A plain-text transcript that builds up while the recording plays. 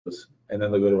and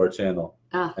then they'll go to our channel,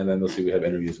 and then they'll see we have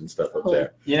interviews and stuff up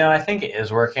there. You know, I think it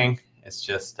is working. It's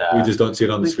just we just don't see it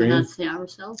on the screen. We cannot see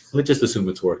ourselves. Let's just assume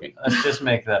it's working. Let's just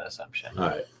make that assumption. All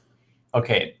right.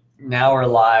 Okay, now we're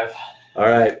live. All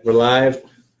right, we're live.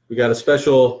 We got a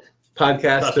special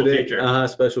podcast today. Feature.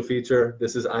 Special feature.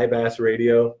 This is IBAS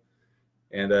Radio,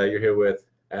 and you're here with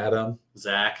Adam,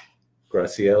 Zach,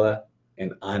 Graciela,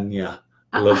 and Anya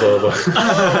Labova.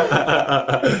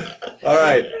 All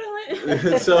right.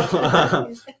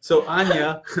 So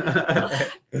Anya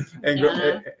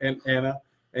and Anna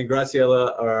and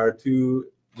Graciela are two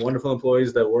wonderful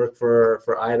employees that work for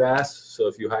IBAS. So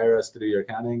if you hire us to do your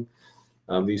accounting,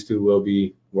 these two will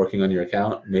be working on your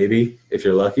account, maybe, if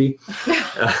you're lucky.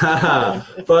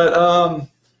 But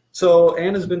so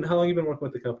Anna's been, how long have you been working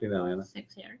with the company now, Anna?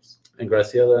 6 years. And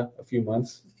Graciela, a few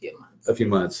months? A few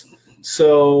months.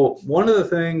 So one of the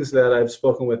things that I've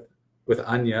spoken with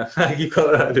Anya, you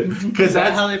call her because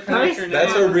that's how they pronounce your name.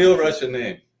 That's a real Russian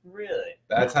name. Really?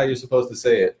 That's how you're supposed to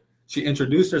say it. She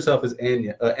introduced herself as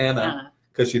Anna,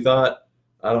 because she thought,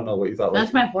 I don't know what you thought.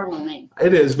 That's my formal name.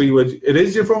 It is. It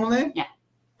is your formal name? Yeah.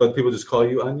 But people just call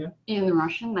you Anya? In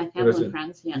Russian, my family and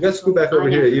friends, yes. You got to scoot back over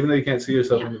here, even though you can't see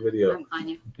yourself in the video. I'm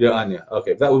Anya. You're Anya.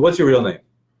 Okay. What's your real name?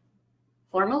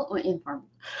 Formal or informal?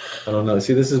 I don't know.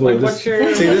 See, this is what this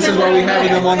is why we have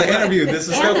them on the interview. This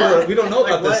is stuff we don't know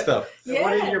about this stuff. So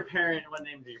what name did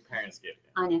your parents give you?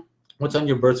 Anya. What's on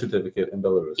your birth certificate in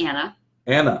Belarus? Anna.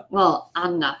 Anna. Well,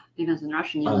 Anna, because in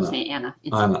Russian you don't say Anna.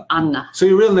 It's Anna. Anna. So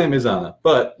your real name is Anna,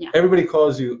 but everybody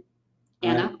calls you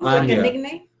Anna. Anya. Like a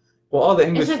nickname? Well, all the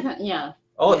English, yeah.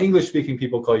 all English-speaking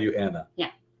people call you Anna.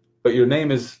 Yeah. But your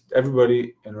name is,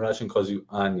 everybody in Russian calls you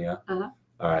Anya. Uh-huh.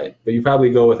 All right. But you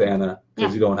probably go with Anna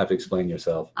because you don't have to explain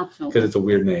yourself. Absolutely. Because it's a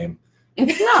weird name.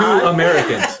 It's not. Two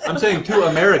Americans. I'm saying two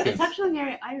Americans. It's actually a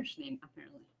very Irish name,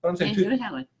 apparently. But I'm saying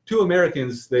two two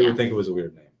Americans, they would think it was a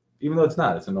weird name. Even though it's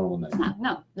not. It's a normal name. It's not.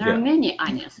 No. There are many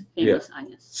Anyas, famous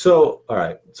Anyas. So, all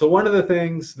right. So one of the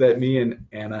things that me and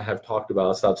Anna have talked about,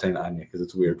 I'll stop saying Anya because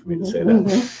it's weird for me to say that.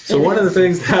 So one of the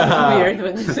things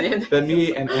that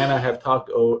me and Anna have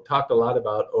talked a lot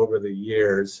about over the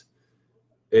years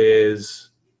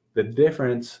is the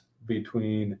difference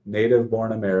between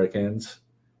native-born Americans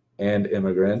and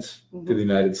immigrants to the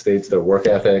United States, their work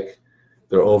ethic,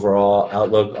 their overall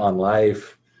outlook on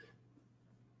life,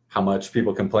 how much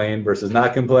people complain versus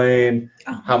not complain,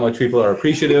 how much people are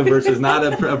appreciative versus not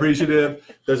appreciative.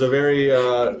 There's a very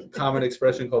common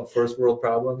expression called first world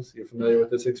problems. You're familiar with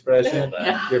this expression?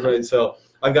 Yeah. So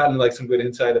I've gotten like some good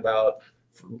insight about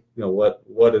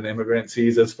what an immigrant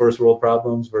sees as first world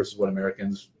problems versus what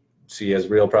Americans see as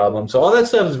real problems. So all that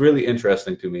stuff is really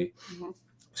interesting to me,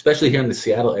 especially here in the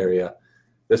Seattle area.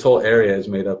 This whole area is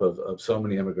made up of so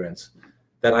many immigrants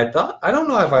that I don't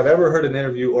know if I've ever heard an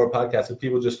interview or a podcast of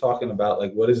people just talking about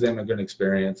like, what is the immigrant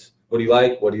experience? What do you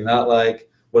like? What do you not like?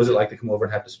 What is it like to come over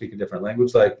and have to speak a different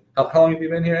language? Like, how long have you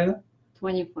been here, Anna?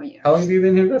 24 years. How long have you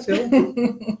been here,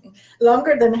 Graciela?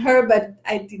 Longer than her, but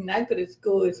I did not go to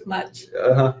school as much.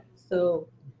 So.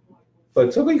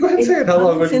 But so go ahead and say it. How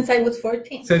long? Since I was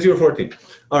 14. Since you were 14.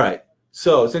 All right.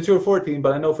 So since you were 14,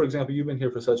 but I know, for example, you've been here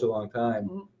for such a long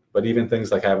time, but even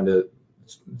things like having to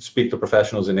speak to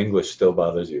professionals in English still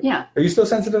bothers you. Yeah. Are you still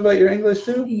sensitive about your English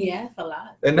too? Yes, a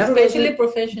lot. And especially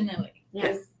professionally.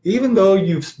 Yes. Even though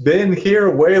you've been here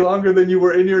way longer than you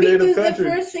were in your native country.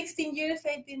 The first 16 years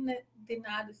I did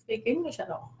not speak English at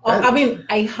all. I mean,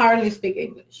 I hardly speak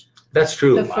English. That's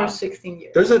true. The first 16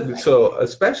 years. So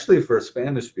especially for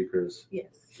Spanish speakers, yes.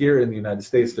 Here in the United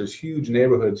States, there's huge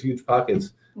neighborhoods, huge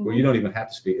pockets where you don't even have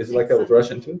to speak. Is it like that with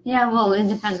Russian too? Yeah, well, it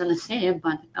depends on the city,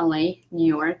 but LA, New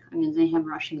York, I mean, they have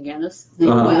Russian ghettos. They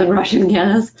call it Russian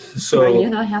ghettos. So you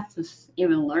don't have to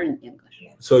even learn English.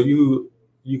 So you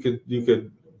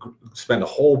could spend a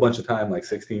whole bunch of time, like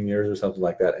 16 years or something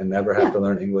like that, and never have to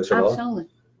learn English at all? Absolutely.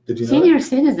 Did you know Senior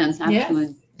citizens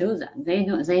actually do that.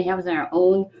 They have their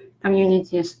own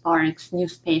communities, parks,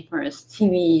 newspapers,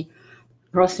 TV,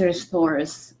 grocery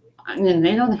stores. I mean,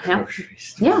 they don't have.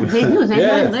 Yeah, they do. They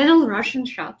have little Russian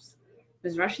shops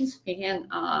with Russian-speaking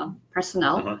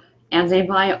personnel, and they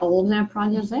buy all of their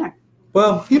produce there.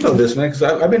 Well, you know this, man, because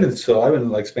I've been in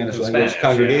like Spanish language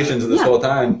congregations this whole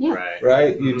time,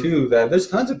 right? You too. That there's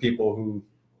tons of people who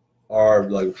are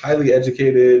like highly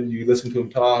educated. You listen to them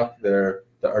talk; they're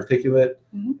articulate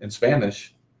in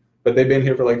Spanish. But they've been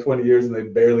here for like 20 years and they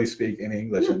barely speak any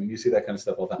English. I mean, you see that kind of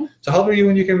stuff all the time. So how old were you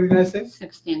when you came to the United States?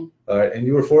 16. All right, and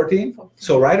you were 14?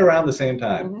 So right around the same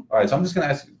time. All right, so I'm just going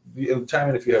to ask you, chime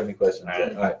in if you have any questions.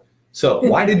 All right. So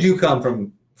why did you come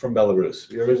from Belarus?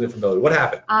 You're originally from Belarus. What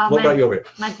happened? What brought you over here?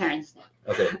 My parents did.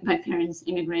 Okay. My parents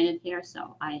immigrated here,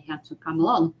 so I had to come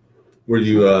along. Were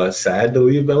you sad to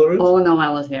leave Belarus? Oh no, I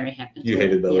was very happy. You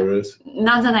hated Belarus? Yeah.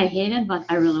 Not that I hated, but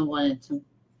I really wanted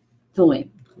to leave.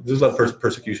 There's a lot of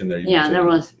persecution there. Yeah, there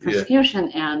was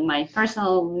persecution and my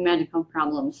personal medical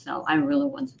problems, so I really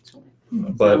wanted to leave.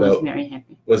 But so I was very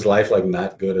happy. Was life like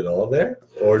not good at all there,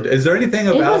 or is there anything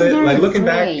about it? Like looking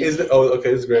back, is it? Oh,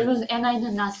 okay, it's great. It was, and I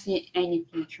did not see any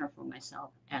future for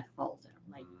myself at all there,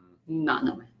 like none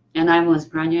of it. And I was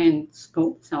graduating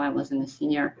school, so I was in the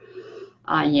senior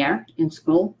year in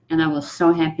school, and I was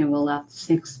so happy we left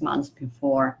 6 months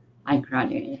before I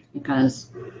graduated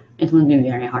because it would be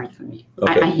very hard for me.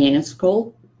 Okay. I hated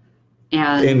school,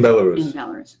 and in Belarus. In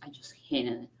Belarus, I just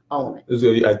hated it. All of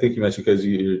it. I think you mentioned because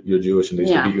you're Jewish and they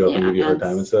used to beat you up and give you a hard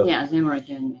time and stuff. Yeah, they were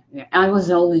doing it. I was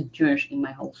the only Jewish in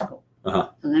my whole school.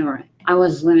 So I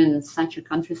was living in such a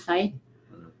countryside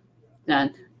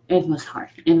that it was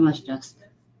hard. It was just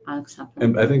unacceptable.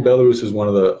 And I think Belarus is one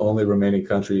of the only remaining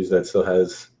countries that still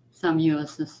has some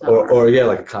USSR. Or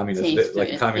like a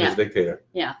communist dictator.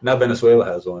 Yeah. Now Venezuela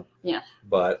has one. Yeah.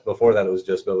 But before that it was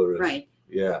just Belarus. Right.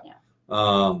 Yeah.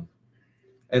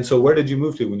 And so where did you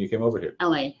move to when you came over here?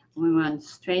 LA. We went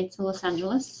straight to Los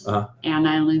Angeles, and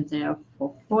I lived there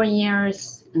for 4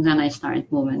 years, and then I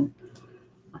started moving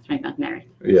after I got married.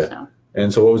 Yeah. So.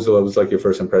 And so what was like your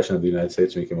first impression of the United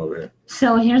States when you came over here?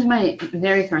 So here's my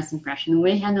very first impression.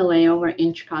 We had a layover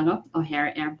in Chicago,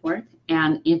 O'Hare Airport,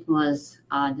 and it was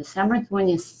December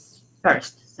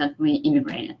 21st that we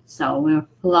immigrated. So we were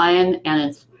flying, and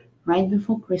it's right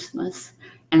before Christmas,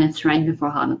 and it's right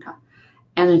before Hanukkah.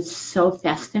 And it's so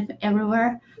festive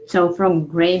everywhere. So from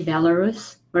gray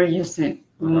Belarus, we're used to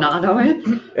none of it.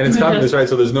 And it's communist, right?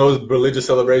 So there's no religious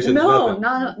celebrations? No,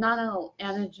 not at all.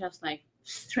 And it's just like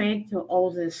straight to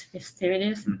all these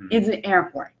festivities. It's the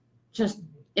airport.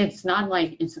 It's not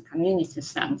like it's a community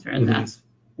center. That's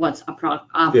what's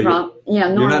you're not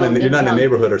in a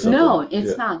neighborhood or something. No,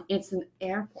 it's not. It's an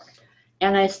airport.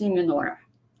 And I see menorah.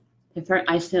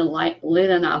 I still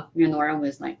lit up menorah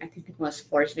with I think it was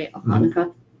 4th day of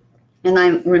Hanukkah. And I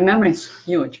remember it's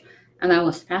huge. And I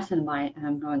was passing by and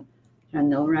I'm going, there are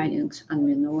no writings on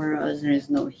menorahs. There is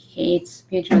no hate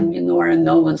speech on menorah.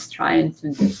 No one's trying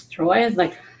to destroy it.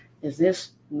 Like, is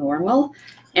this normal?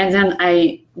 And then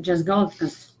I just go,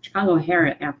 because Chicago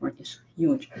O'Hare Airport is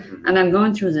huge. And I'm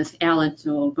going through this alley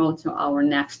to go to our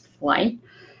next flight.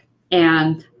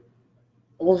 And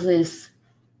all these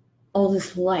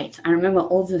lights. I remember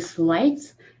all these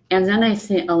lights. And then I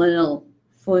see a little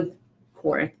food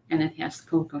court, and it has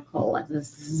Coca-Cola.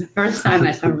 This is the first time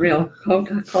I saw real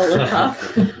Coca-Cola cup.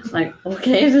 Like,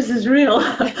 okay, this is real.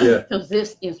 Yeah. So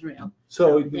this is real.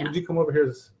 So did you come over here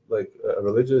as like a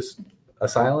religious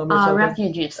asylum or something?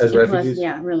 Refugees. As refugees?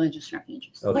 Religious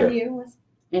refugees. Okay. What year was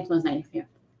it? It was 95.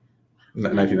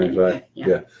 1995.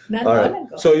 Yeah. Not All long right.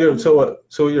 ago.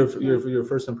 So your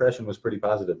first impression was pretty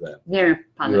positive then. Very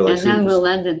positive. And then we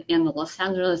landed in Los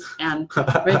Angeles, and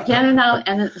we're getting out,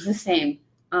 and it's the same.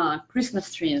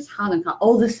 Christmas trees, Hanukkah,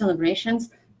 all the celebrations,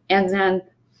 and then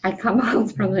I come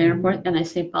out from the airport and I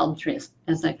see palm trees.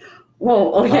 And it's like,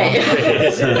 whoa, okay.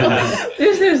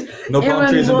 This is no palm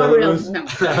trees in Belarus? No,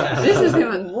 this is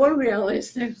even more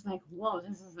realistic. It's like, whoa,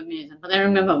 this is amazing. But I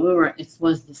remember it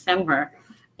was December,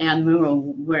 and we were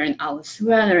wearing our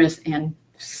sweaters and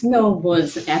snow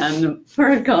boots and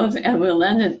fur coats, and we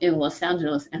landed in Los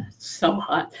Angeles, and it's so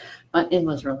hot. But it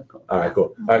was really cool. All right,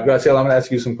 cool. All right, Graciela, I'm going to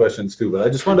ask you some questions too, but I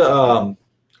just want to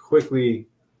quickly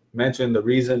mention the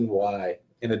reason why,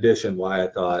 in addition, why I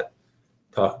thought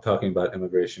talking about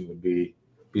immigration would be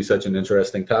such an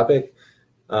interesting topic.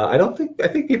 I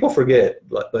think people forget,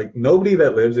 like nobody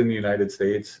that lives in the United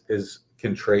States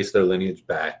can trace their lineage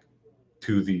back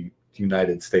to the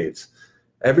United States.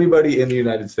 Everybody in the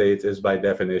United States is by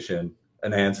definition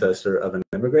an ancestor of an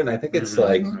immigrant. I think it's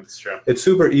it's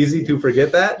super easy to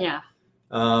forget that. Yeah.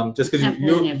 Just because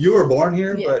you were born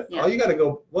here, but yeah. all you got to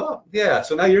go, well, yeah.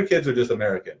 So now your kids are just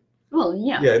American. Well,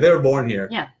 yeah. Yeah, they were born here.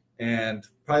 Yeah. And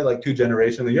probably like 2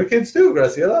 generations. And your kids too,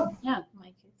 Graciela. Yeah.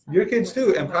 Your kids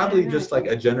too, and probably just like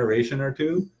a generation or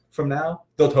 2 from now,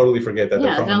 they'll totally forget that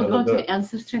they're from they'll go to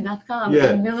ancestry.com Yeah.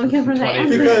 and they're looking for their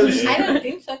Because- ancestry. I don't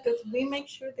think so, because we make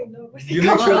sure they know where they You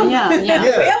come make sure- from. Yeah.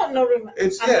 Yeah. We all know.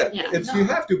 You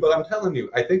have to, but I'm telling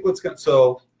you, I think what's going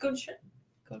to,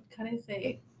 Can I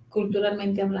say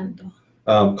culturalmente hablando?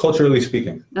 culturally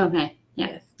speaking. Okay. Yeah.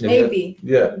 Yes. Yeah. Maybe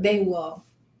Yeah. they will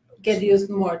get used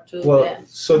more to Well, the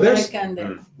so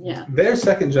American. Yeah. they're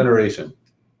second generation,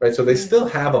 right? So they still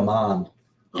have a mom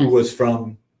who Yes. was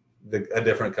from a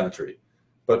different country.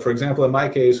 But for example, in my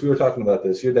case, we were talking about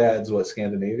this. Your dad's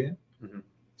Scandinavian? Mhm.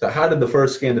 So how did the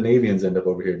first Scandinavians end up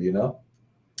over here? Do you know?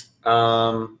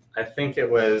 I think it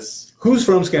was Who's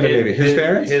from Scandinavia? His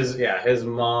parents? His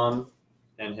mom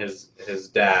and his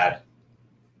dad.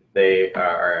 They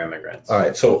are immigrants. All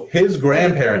right, so his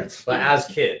grandparents. But as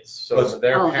kids, so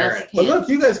their parents. But look,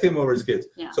 you guys came over as kids.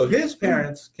 Yeah. So his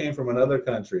parents came from another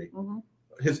country. Mm-hmm.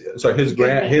 His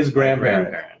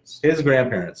grandparents. His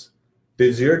grandparents.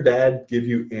 Did your dad give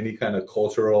you any kind of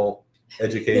cultural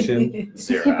education?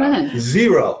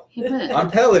 Zero. He couldn't.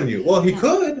 I'm telling you. Well, he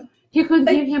could. He could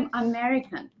give him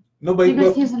American. No, but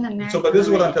he's an American. So, but this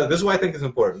is what I'm telling. This is why I think it's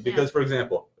important because, for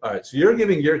example, all right, so you're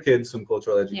giving your kids some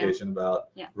cultural education about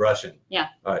Russian. Yeah.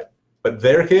 All right, but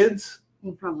their kids,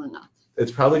 probably not.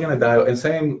 It's probably going to die. And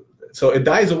same, so it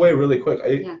dies away really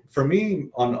quick. For me,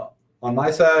 on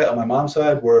my side, on my mom's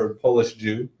side, we're Polish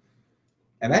Jew,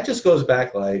 and that just goes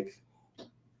back like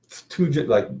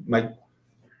my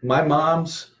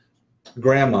mom's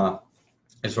grandma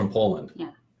is from Poland. Yeah.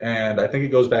 And I think it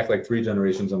goes back like 3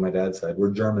 generations on my dad's side.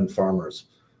 We're German farmers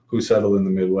who settled in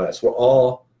the Midwest. We're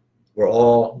all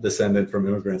descended from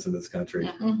immigrants in this country.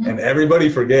 Yeah. Mm-hmm. And everybody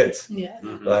forgets. Yeah.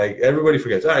 Mm-hmm. Like everybody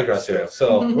forgets. All right, Graciela.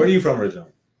 So where are you from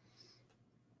originally?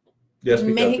 Yes,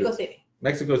 Mexico City.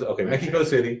 Mexico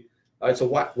City. All right, so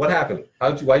what happened?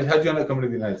 How'd you end up coming to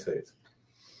the United States?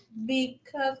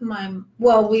 Because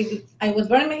I was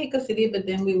born in Mexico City, but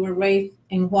then we were raised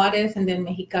in Juarez and then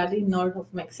Mexicali, north of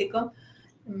Mexico.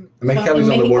 Mexicali's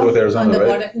on the border with Arizona, right?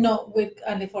 Border, no, with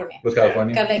California. With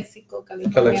California? Calexico,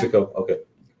 California. Calexico, okay.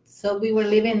 So we were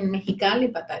living in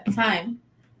Mexicali by that time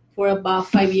for about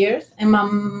 5 years. And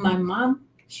my mom,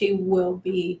 she will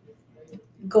be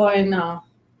coming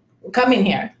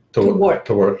here to work.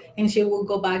 And she will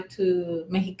go back to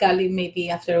Mexicali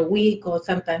maybe after a week or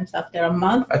sometimes after a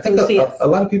month. I think a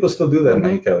lot of people still do that in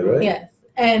Mexicali, right? Yes.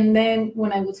 And then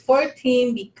when I was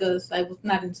 14, because I was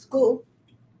not in school,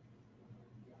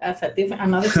 that's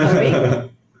another story.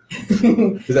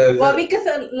 Well, because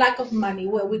of lack of money.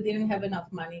 Well, we didn't have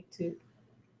enough money to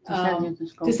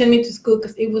send me to school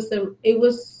because it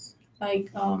was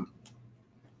like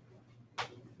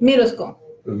middle school.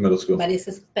 Middle school. But it's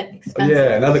expensive.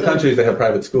 Yeah, in other countries they have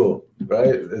private school, right?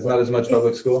 It's not as much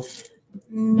public school.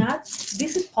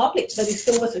 This is public, but it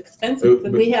still was expensive.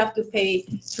 But we have to pay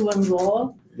to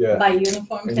enroll, buy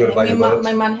uniforms.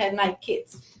 My mom had 9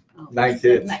 kids. 9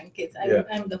 kids. 9 kids.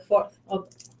 I'm the 4th of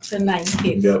the 9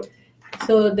 kids. Yep.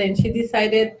 So then she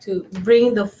decided to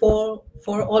bring the four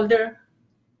older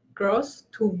girls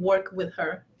to work with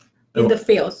her in the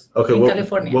fields in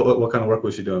California. What kind of work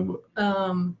was she doing?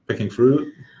 Picking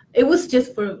fruit? It was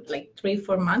just for like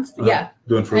 3-4 months. Yeah.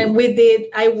 Doing fruit. And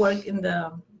I worked in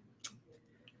the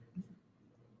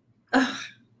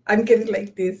I'm getting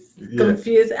like this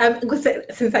confused.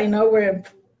 Since I know we're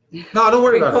no, don't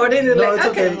worry about it. No, it's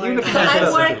okay. I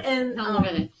work in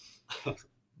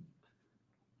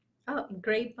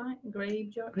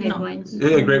grapevines.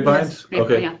 Yeah, grapevines. Yes,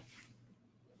 okay. Yeah.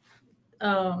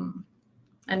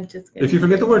 I'm just. If you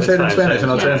forget the word, say it in Spanish, and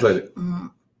I'll translate it.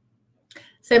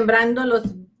 Sembrando los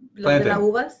de las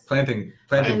uvas. Planting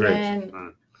and grapes.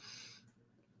 Then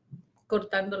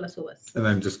cortando las uvas. And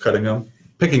then just cutting them,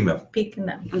 picking them.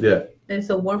 Yeah. There's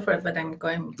a word for it, but I'm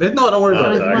going. No, don't worry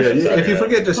about it. Yeah, if you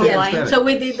forget, just say it in Spanish. So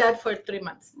we did that for 3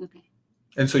 months. Okay.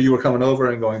 And so you were coming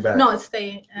over and going back? No,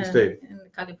 staying in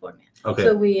California. Okay.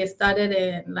 So we started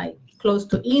in like close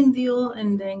to Indio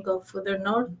and then go further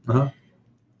north. Uh-huh.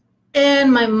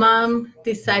 And my mom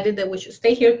decided that we should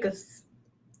stay here because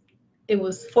it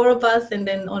was 4 of us and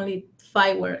then only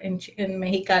 5 were in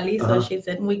Mexicali. So she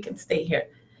said, we can stay here.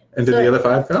 And did the other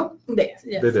 5 come? Yes.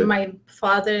 They did. My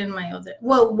father and my other,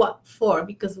 4,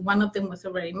 because one of them was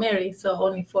already married. So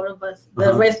only 4 of us.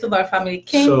 The rest of our family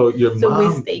came. So your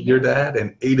mom, your dad,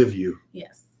 and 8 of you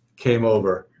came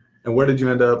over. And where did you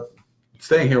end up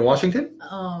staying here in Washington?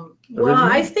 Well,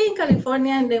 I stayed in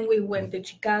California and then we went to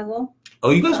Chicago. Oh,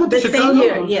 you guys went to Chicago? The same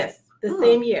year, yes. The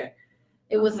same year.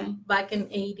 It was back in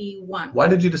 81. Why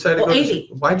did you decide to go 80.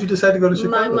 Why did you decide to go to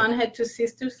Chicago? My mom had 2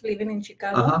 sisters living in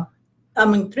Chicago.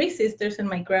 3 sisters and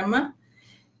my grandma.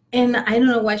 And I don't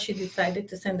know why she decided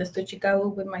to send us to Chicago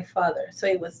with my father. So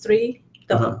it was 3,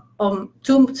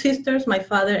 2 sisters, my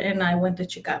father, and I went to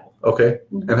Chicago. Okay.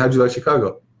 And how'd you like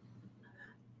Chicago?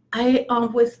 I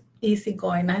always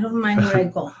easygoing. I don't mind where I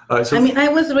go. I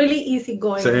was really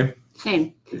easygoing.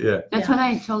 Same. Yeah. That's what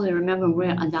I told you. Remember,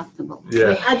 we're adaptable.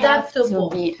 Yeah. Adaptable.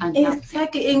 To be adaptable.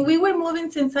 Exactly. And we were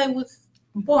moving since I was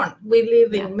born. We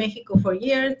lived in Mexico for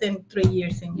years, then 3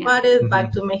 years in Juarez,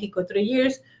 back to Mexico 3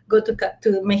 years, go to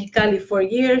Mexicali 4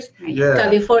 years, Yeah.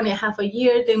 California half a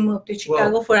year, then moved to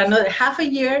Chicago for another half a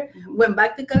year, went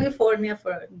back to California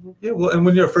for. Yeah, well, and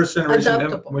when you're a first generation,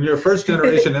 Adoptable. when you're a first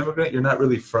generation immigrant, you're not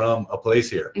really from a place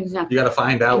here. Exactly. You got to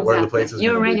find out where the place is.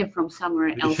 You're gonna already be. from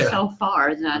somewhere else so far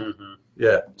that.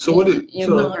 Yeah. So what did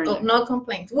No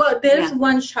complaints. Well, there's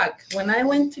one shock. When I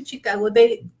went to Chicago,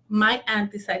 my aunt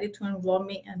decided to enroll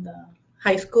me in the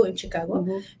high school in Chicago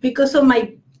because of my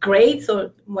grades or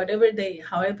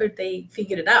however they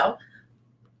figured it out.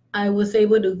 I was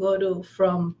able to go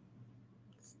from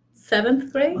 7th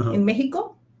grade in Mexico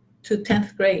to 10th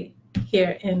grade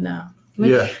here in.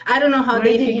 I don't know how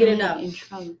they figured it out.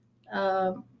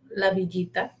 La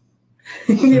Villita.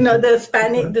 The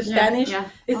Spanish. Yeah.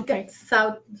 It's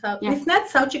south. It's not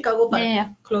South Chicago, but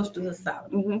close to the south.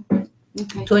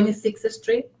 26th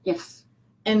Street. Yes.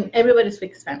 And everybody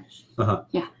speaks Spanish.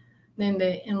 Yeah. Then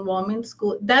the enrollment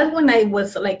school. That's when I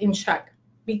was like in shock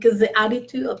because the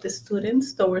attitude of the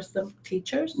students towards the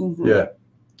teachers.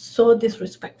 So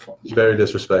disrespectful. Very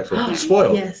disrespectful.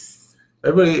 Spoiled. Yes.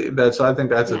 Everybody. I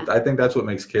think that's what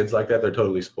makes kids like that. They're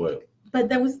totally spoiled. But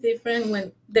that was different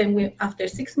when after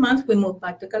 6 months we moved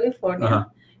back to California,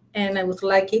 and I was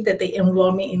lucky that they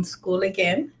enrolled me in school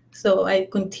again. So I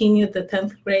continued the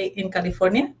 10th grade in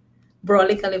California,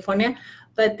 Brawley, California.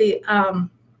 But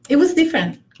it was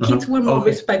different. Kids were more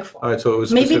respectful. All right, so it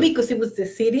was maybe because it was the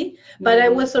city, but I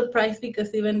was surprised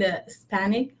because even the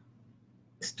Hispanic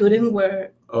students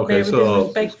were very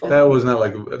disrespectful. That was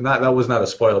that was not a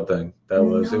spoiled thing.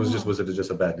 Was it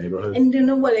just a bad neighborhood? And you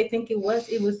know what I think it was?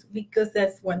 It was because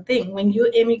that's one thing. When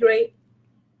you immigrate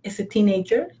as a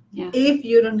teenager, if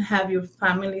you don't have your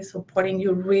family supporting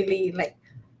you really like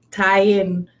tight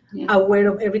and aware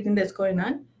of everything that's going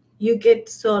on, you get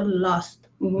so lost.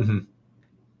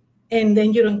 And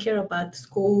then you don't care about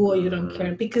school or you don't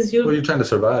care because you're trying to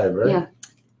survive, right? Yeah.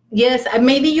 Yes, and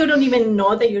maybe you don't even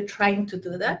know that you're trying to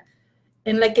do that.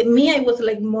 And like me, I was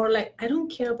like more like, I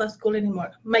don't care about school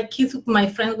anymore. My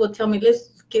friends would tell me,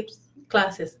 let's skip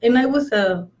classes. And I was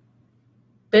a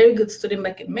very good student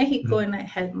back in Mexico, and I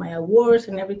had my awards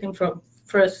and everything from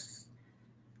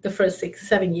the first 6,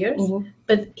 7 years.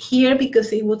 But here,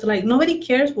 because it was like, nobody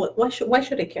cares, why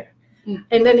should I care?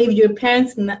 And then if your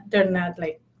parents, they're not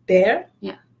like there,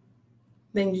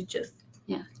 then you just,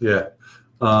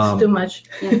 it's too much.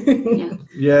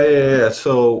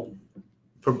 So,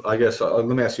 I guess let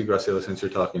me ask you, Graciela, since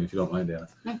you're talking, if you don't mind,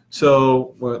 Anna.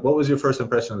 So, what was your first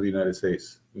impression of the United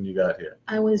States when you got here?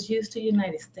 I was used to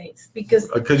United States because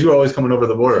you were always coming over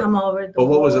the border. But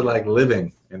what was it like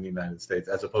living in the United States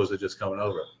as opposed to just coming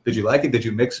over? Did you like it? Did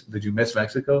you miss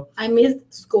Mexico? I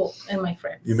missed school and my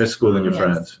friends. You missed school and your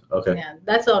friends. Okay. Yeah,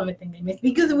 that's the only thing I missed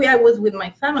because I was with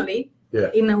my family. Yeah.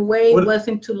 In a way, it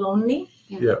wasn't too lonely.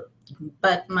 Yeah.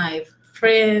 But my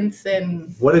friends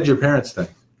and. What did your parents think?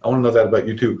 I want to know that about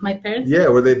you too. My parents? Yeah,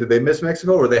 did they miss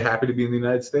Mexico? Were they happy to be in the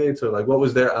United States? Or like, what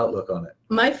was their outlook on it?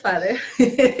 My father,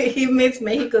 he missed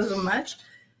Mexico so much.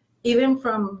 Even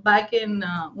from back in,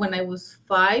 when I was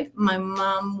 5, my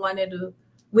mom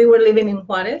we were living in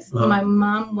Juarez. My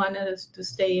mom wanted us to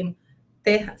stay in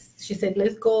Texas. She said,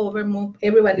 let's go over, move,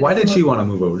 everybody. Why did she want to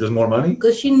move over? Just more money?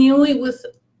 Because she knew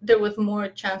there was more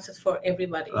chances for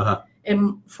everybody.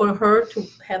 And for her to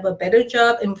have a better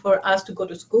job and for us to go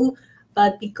to school.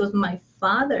 But because my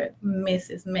father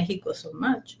misses Mexico so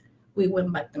much, we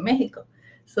went back to Mexico.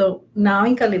 So now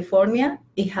in California,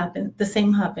 it happens. The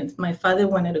same happens. My father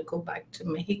wanted to go back to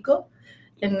Mexico,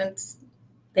 and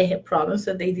they had problems,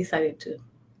 so they decided to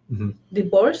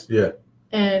divorce. Yeah.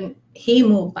 And he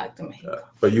moved back to Mexico.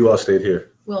 But you all stayed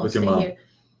here with your mom. Here.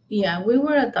 Yeah, we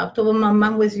were adoptable. My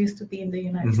mom was used to be in the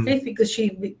United States because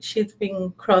she's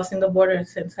been crossing the border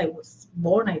since I was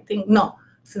born. I think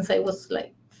since I was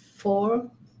like 3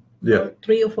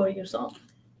 or 4 years old.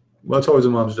 Well, it's always a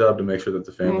mom's job to make sure that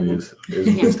the family is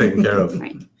taken care of.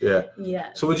 Right. Yeah.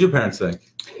 Yeah. So what did your parents think?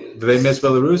 Did they miss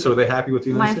Belarus, or were they happy with the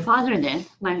United States? My father did.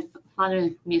 My father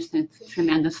missed it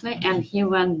tremendously, and he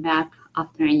went back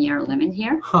after a year living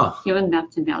here. He went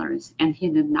back to Belarus, and he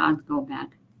did not go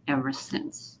back ever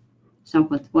since. So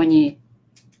for 23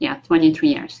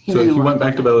 years. He went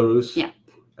back to Belarus? Yeah,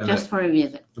 just for a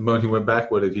visit. And when he went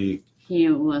back, what did he? He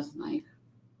was like,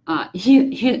 I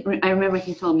remember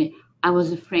he told me, I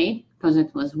was afraid because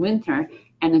it was winter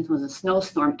and it was a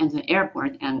snowstorm at the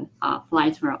airport and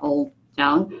flights were all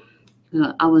down.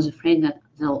 I was afraid that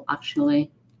they'll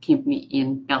actually keep me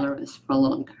in Belarus for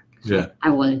longer. So I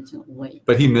wanted to wait.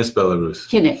 But he missed Belarus.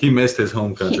 He did. He missed his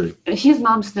home country. His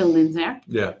mom still lives there.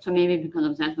 Yeah. So maybe because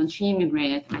of that, when she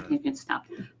immigrated, I think it stopped.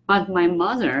 But my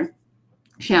mother,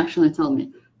 she actually told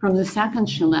me, From the second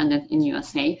she landed in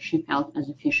USA, she felt as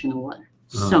a fish in the water.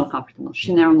 So comfortable.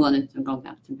 She never wanted to go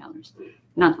back to Belarus.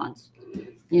 Not once.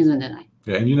 Neither did I.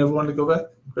 Yeah, and you never wanted to go back,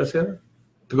 Graciela?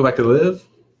 To go back to live?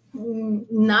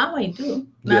 Now I do.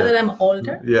 Now that I'm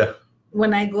older. Yeah.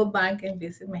 When I go back and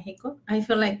visit Mexico, I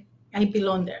feel like I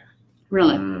belong there.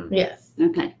 Really? Yes.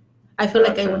 Okay. I feel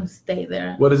like I want to stay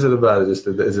there. What is it about it?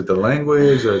 Is it the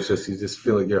language, or it's just you just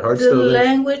feel like your heart's still there? The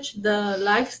language, the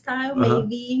lifestyle,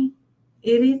 maybe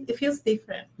it feels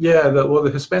different. Yeah.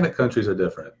 The Hispanic countries are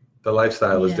different. The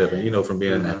lifestyle is different. You know, from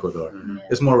being in Ecuador,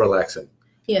 it's more relaxing.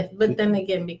 Yes, but then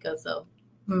again, because of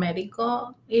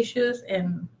medical issues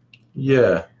and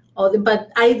but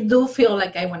I do feel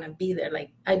like I want to be there.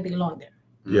 Like I belong there.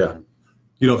 Yeah.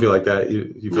 You don't feel like that.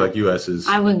 You feel like U.S. is.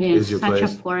 I would be your such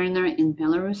place. a foreigner in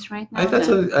Belarus right now.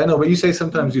 I know, but you say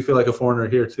sometimes you feel like a foreigner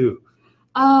here too.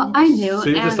 I do. So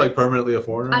you're just like permanently a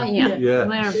foreigner. Yeah.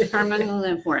 We're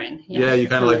permanently foreign. Yeah, you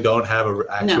kind of like don't have an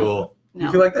actual. No.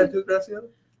 You feel like that too, Graciela?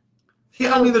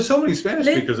 Yeah, I mean, there's so many Spanish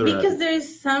speakers around. Because there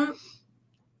is some.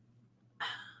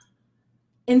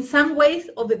 In some ways,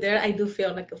 over there, I do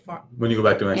feel like a foreigner. When you go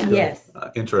back to Mexico? Yes.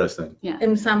 Interesting. Yeah.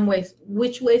 In some ways.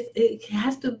 Which ways? It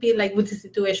has to be like with the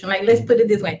situation. Like, let's put it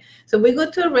this way. So we go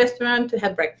to a restaurant to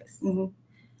have breakfast. And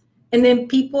then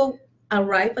people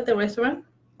arrive at the restaurant,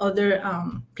 other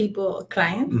people,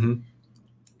 clients,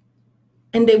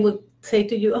 and they would say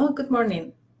to you, "Oh, good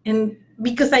morning." And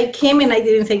because I came and I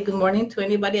didn't say good morning to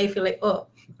anybody, I feel like,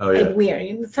 I'm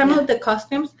weird. Some of the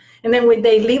costumes, and then when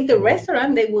they leave the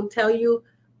restaurant, they will tell you,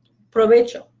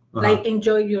 "Provecho," like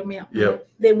enjoy your meal.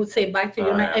 They would say bye to you.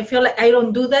 And I feel like I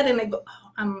don't do that, and I go,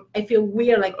 I feel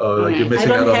weird. Like, like you're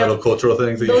missing out on little cultural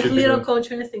things that you should be doing. Those little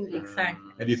cultural things,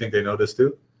 exactly. And do you think they notice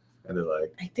too? And they're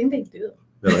like, I think they do.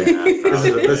 They're like,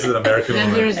 this is an American woman.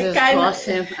 And there's this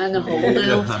gossip and the whole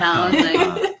little town.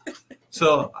 Like,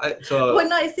 well,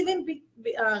 no, it's even big,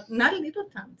 not little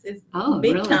towns. It's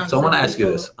big really? towns. So I want to ask you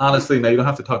this. Honestly, now you don't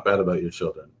have to talk bad about your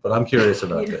children, but I'm curious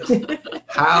about this.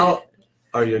 How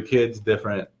are your kids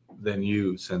different than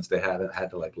you since they haven't had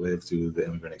to like live through the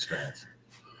immigrant experience?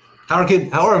 How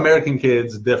are American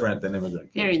kids different than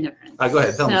immigrant kids? very different. Go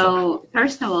ahead, tell me something. So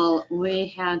first of all, we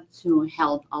had to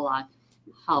help a lot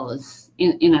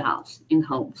in the house, in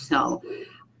home. So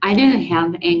I didn't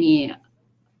have any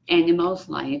animals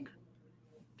like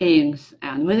pigs,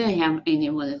 and we didn't have any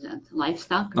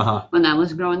livestock when I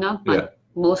was growing up, but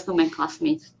most of my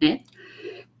classmates did.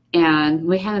 And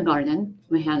we had a garden.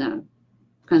 We had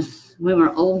because we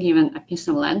were all given a piece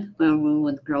of land where we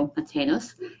would grow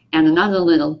potatoes, and another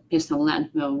little piece of land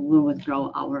where we would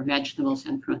grow our vegetables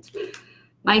and fruits.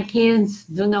 My kids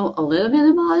do know a little bit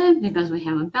about it because we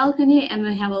have a balcony and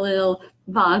we have a little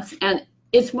box, and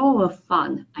it's more of a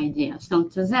fun idea. So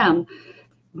to them,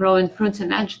 growing fruits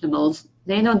and vegetables,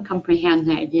 they don't comprehend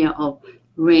the idea of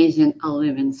raising a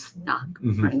living stock,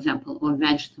 for example, or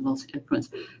vegetables and fruits.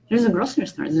 There's a grocery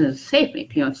store, there's a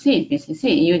Safeway, PFC,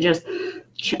 PCC. You just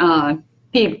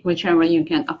pick whichever you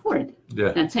can afford.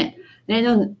 That's it. They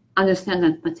don't understand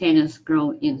that potatoes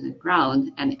grow in the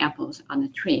ground and apples on the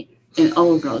tree. It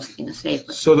all grows in a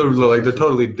Safeway. So they're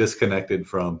totally disconnected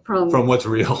from what's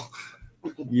real.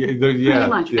 Pretty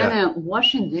much. And then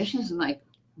washing dishes, like,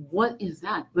 what is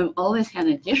that? We've always had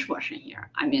a dishwasher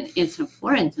here. I mean, it's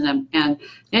foreign to them, and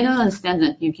they don't understand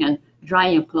that you can dry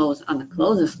your clothes on the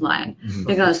clothesline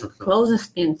because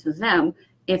clothespin to them,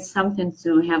 it's something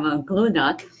to have a glue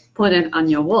dot, put it on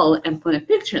your wall, and put a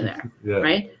picture there,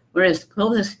 right? Whereas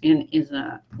clothespin is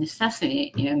a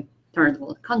necessity in third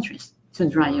world countries to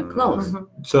dry your clothes.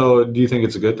 So do you think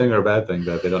it's a good thing or a bad thing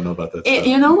that they don't know about that stuff?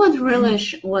 You know what really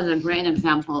was a great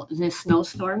example? The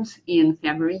snowstorms in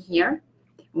February here,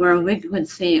 where we could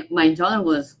see my daughter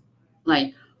was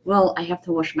like, well, I have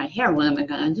to wash my hair. What am I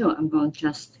going to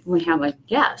do? We have a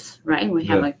gas, right? We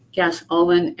have a gas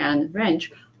oven and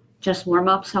range. Just warm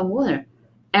up some water.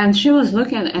 And she was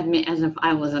looking at me as if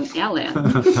I was an alien.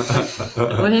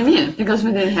 What do you mean? Because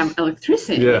we didn't have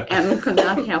electricity and we could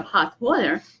not have hot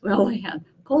water. We only had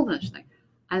cold water. Like,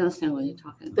 I don't understand what you're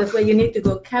talking about. That's why you need to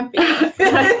go camping.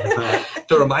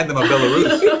 To remind them of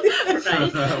Belarus.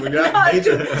 Right. We got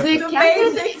nature.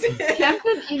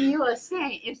 Camping in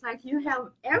USA, it's like you have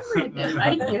everything,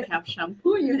 right? You have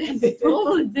shampoo, it's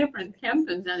totally different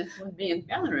camping than it would be in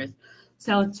Belarus.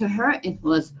 So to her, it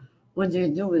was, what do you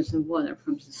do with the water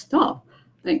from the stove?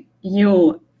 Like,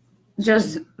 you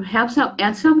just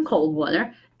add some cold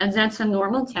water, and that's a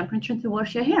normal temperature to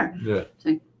wash your hair. It's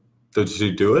like, did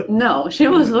she do it? No, she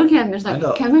was looking at me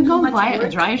like, can we go buy a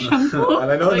dry shampoo?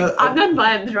 And I know I'm not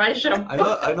buying dry shampoo.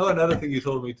 I know another thing you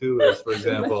told me too is, for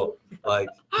example, like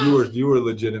you were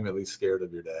legitimately scared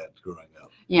of your dad growing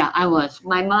up. Yeah, I was.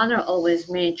 My mother always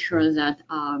made sure that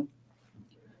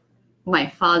my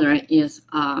father is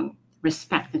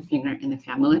respected figure in the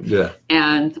family. Yeah.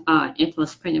 And it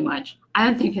was pretty much, I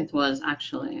don't think it was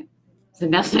actually the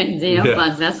best idea,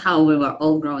 but that's how we were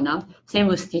all grown up. Same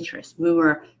with teachers. We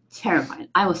were terrified.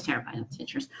 I was terrified of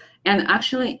teachers. And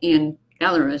actually in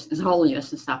Belarus, it's whole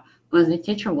US and stuff, when the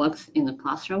teacher walks in the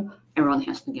classroom, everyone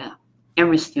has to get up.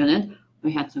 Every student,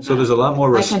 we had to So there's a lot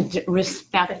more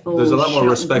respectful. There's a lot more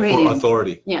respect for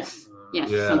authority. Yes.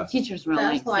 Yes. Yeah. So teachers were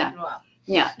That's like how I that. grew up.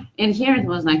 Yeah, and here it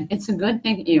was like, it's a good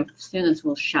thing if students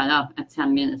will shut up at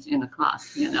 10 minutes in the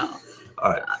class, you know.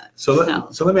 All right. So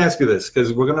let me ask you this,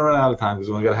 because we're going to run out of time because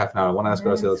we only got half an hour. I want to ask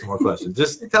Graciela some more questions.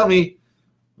 Just tell me,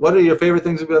 what are your favorite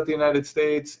things about the United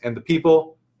States and the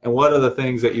people, and what are the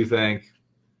things that you think,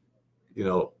 you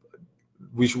know,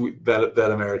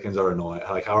 that Americans are annoying?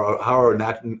 Like how are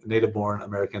native-born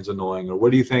Americans annoying, or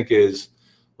what do you think is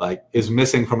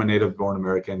missing from a native-born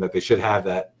American that they should have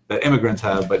that immigrants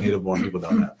have but native-born people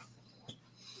don't have?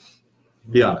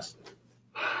 Be honest.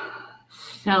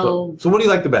 So what do you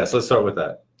like the best? Let's start with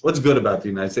that. What's good about the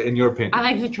United States, in your opinion? I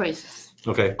like the choices.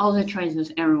 Okay. All the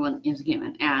choices everyone is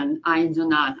given, and I do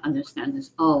not understand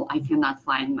this. Oh, I cannot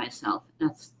find myself.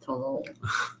 That's total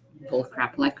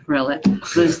bullcrap. Like really,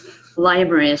 there's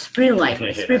libraries, free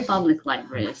public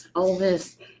libraries, all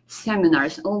these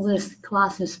seminars, all these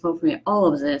classes for free,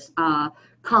 all of this,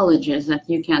 colleges that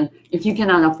you can, if you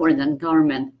cannot afford, then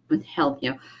government would help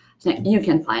you. So you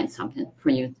can find something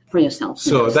for yourself.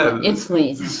 So that it's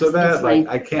lazy. So that like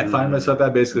I can't find myself.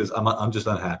 That basically is I'm just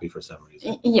unhappy for some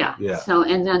reason. Yeah. Yeah. So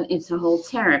and then it's a whole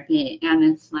therapy, and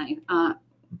it's like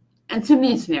and to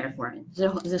me it's very boring.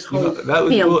 This whole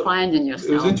field finding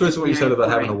yourself. It was interesting what you said about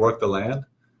having to work the land,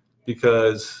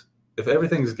 because if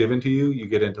everything's given to you, you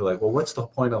get into like, well, what's the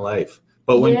point of life?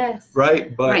 But when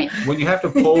when you have to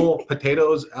pull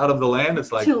potatoes out of the land,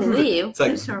 it's like to live, it's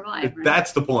like, to survive. Right?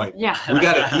 That's the point. Yeah, we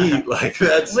gotta eat. Like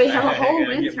that's we have a whole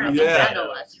winter ahead of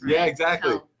us. Right? Yeah,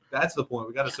 exactly. So, that's the point.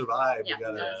 We gotta survive. We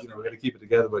gotta we gotta keep it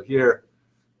together. But here,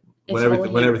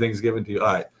 when everything's given to you,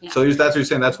 all right. Yeah. So that's what you're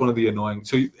saying. That's one of the annoying.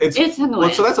 So it's annoying. Well,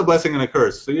 so that's a blessing and a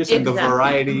curse. So you're saying the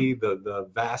variety, the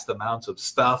vast amounts of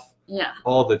stuff,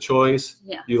 all the choice.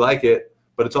 Yeah, you like it.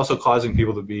 But it's also causing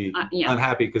people to be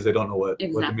unhappy because they don't know what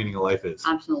the meaning of life is.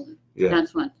 Absolutely. Yeah.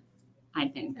 That's what I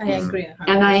think. I agree.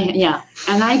 And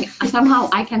I somehow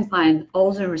I can find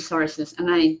all the resources, and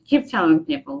I keep telling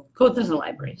people, go to the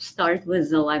library. Start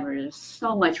with the library. There's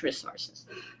so much resources.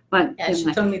 But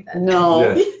she told me that.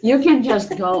 No, you can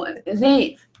just go.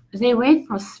 They wait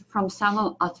from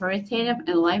some authoritative,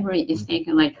 and library is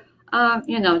taken like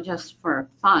just for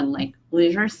fun, like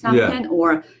leisure something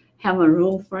or have a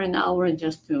room for an hour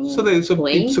just to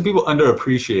play. So people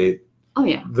underappreciate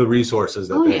the resources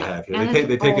that they have here.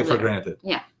 They take it for granted.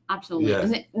 Yeah, absolutely.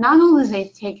 Yeah. Not only they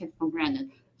take it for granted,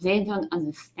 they don't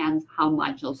understand how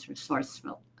much those resources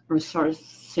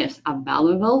are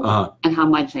valuable and how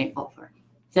much they offer.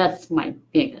 That's my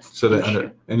biggest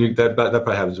issue. That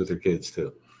probably happens with your kids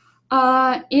too.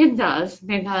 It does,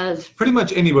 because pretty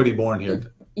much anybody born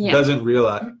here doesn't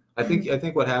realize. I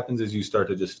think what happens is you start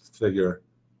to just figure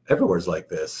everywhere's like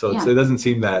this, so it doesn't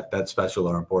seem that special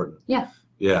or important. Yeah.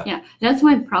 That's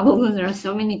why probably there are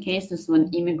so many cases when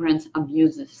immigrants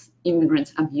abuse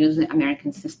the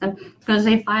American system, because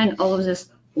they find all of these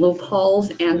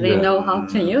loopholes and they know how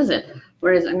to use it.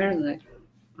 Whereas Americans are like,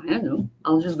 I don't know,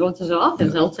 I'll just go to the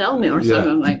office, they'll tell me or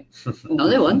something. I'm like, no,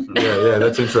 they won't.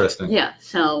 That's interesting.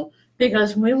 So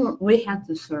because we had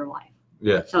to survive.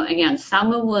 Yeah. So again,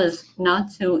 summer was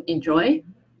not to enjoy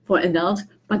for adults,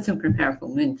 but to prepare for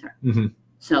winter,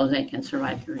 so they can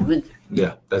survive during winter.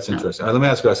 Yeah, that's interesting. All right, let me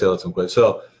ask Graciela some questions.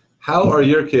 So, how are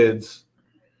your kids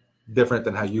different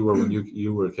than how you were when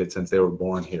you were a kid, since they were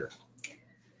born here?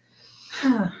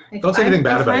 Don't say anything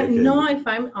bad about your kid. No, if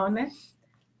I'm honest,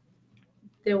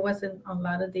 there wasn't a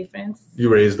lot of difference.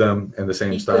 You raised them in the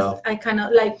same style? I kind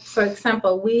of, like, for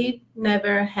example, we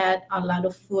never had a lot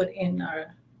of food in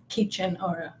our kitchen,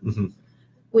 or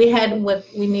we had what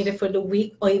we needed for the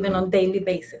week or even on daily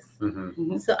basis.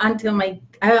 So until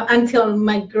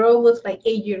my girl was like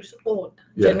 8 years old,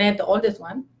 Jeanette, the oldest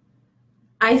one,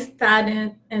 I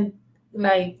started and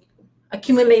like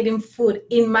accumulating food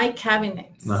in my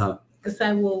cabinets. Because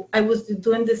I was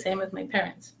doing the same as my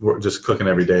parents. We're just cooking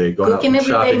every day, going cooking out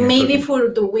every day, maybe for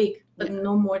the week, but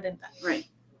no more than that. Right.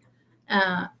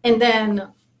 And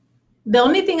then the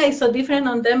only thing I saw different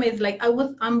on them is like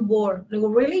I'm bored. Like,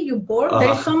 really, you bored?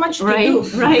 There's so much to do.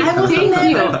 Right. I was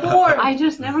never bored. I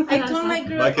just never. I told my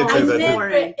girl, I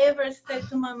never ever said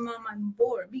to my mom I'm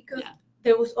bored, because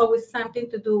there was always something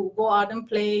to do. Go out and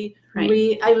play, Right.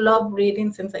 read. I love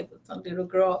reading since I was a little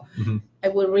girl. Mm-hmm. I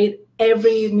would read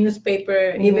every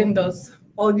newspaper, even those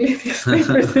ugly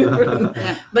newspapers.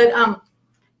 Yeah. But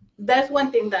that's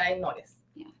one thing that I noticed.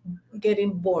 Yeah.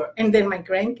 Getting bored. And then my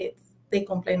grandkids, they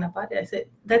complain about it. I said,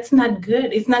 that's not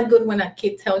good. It's not good when a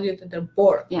kid tells you that they're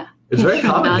bored. Yeah. It's very It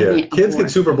should common not here. be Kids get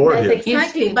bored. super bored That's here.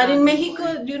 exactly. It's But in not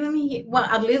Mexico, you don't hear, well,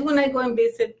 at least when I go and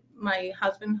visit my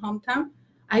husband's hometown,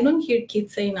 I don't hear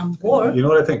kids saying I'm bored. You know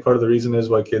what I think part of the reason is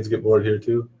why kids get bored here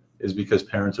too? Is because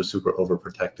parents are super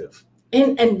overprotective.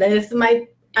 And that's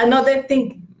another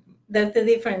thing. That's the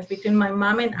difference between my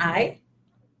mom and I.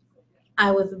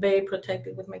 I was very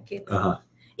protective with my kids. Uh-huh.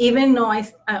 Even though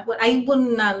I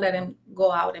would not let them go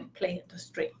out and play in the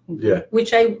street, Yeah.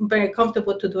 which I'm very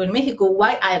comfortable to do in Mexico.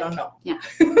 Why? I don't know. Yeah.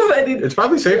 But It's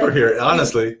probably safer here,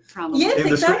 honestly. Probably. yes, In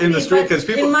the exactly. street, because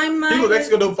But people in my mind, in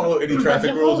Mexico don't follow any But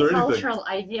traffic the rules whole or anything. cultural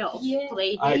idea of Yeah.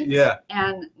 play dates Yeah.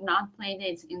 and not play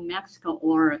dates in Mexico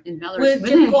or in Belarus, We'll we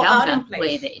just didn't go have out that and play.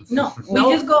 play dates. No, No.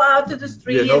 we just go out to the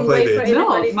street no and play wait for dates.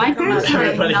 No, everybody my to come parents out. were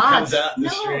Everybody not. comes out in the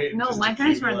No, street. No, just my to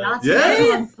parents keep were like- not Yes.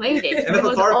 scheduled on play dates. And if It a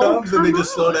was, car "Oh, comes, then they come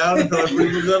just slow on." down and throw everybody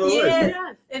moves out of the way.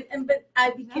 Yes. But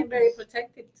I became very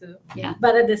protective too. Yeah.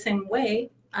 But at the same way,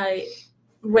 I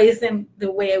raised them the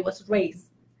way I was raised.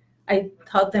 I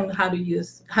taught them how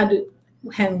to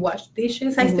hand wash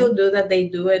dishes. I still do that. They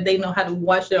do it. They know how to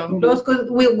wash their own clothes because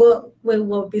we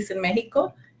will visit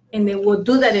Mexico, and they will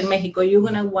do that in Mexico. You're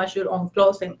gonna wash your own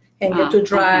clothes and hang it to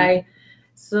dry.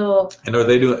 So And are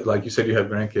they doing, like you said, you have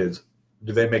grandkids?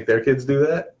 Do they make their kids do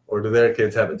that, or do their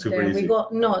kids have it super there easy? we go.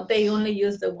 No, they only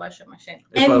use the washing machine.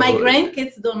 It's And my probably-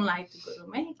 grandkids don't like to go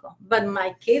to Mexico, but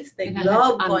my kids they Because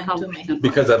love it's going to uncomfortable. Mexico.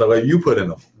 Because of the way you put in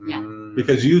them. Yeah. Mm.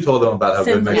 Because you told them about how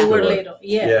good Since they Mexico were was. little,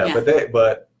 yeah. Yeah, Yeah.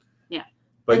 but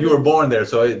And you were born there,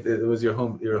 so it was your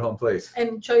home place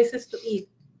And choices to eat.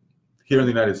 here in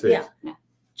the United States. Yeah.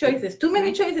 Choices. Too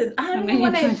many choices. I don't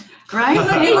want to. Right? I'm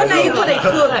not even gonna eat what I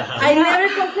cook. I Yeah. never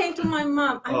complain to my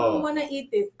mom. I Oh. don't want to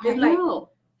eat this. I It's like, know.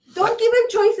 don't give them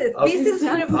choices. I'll- This is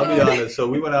I'll for I'll be food. honest. So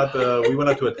we went out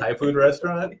to a Thai food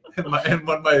restaurant, and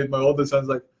my oldest son's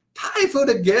like, Thai food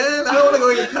again? I don't want to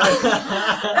go eat Thai.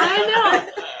 I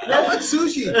know. I want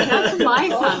sushi. That's my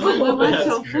son. When we went to a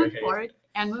That's food great. court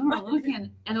and we were looking,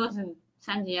 and it was in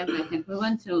San Diego, I think.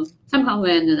 Somehow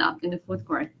we ended up in the food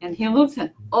court, and he looks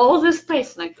at all this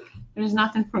place like, there's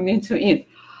nothing for me to eat.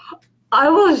 I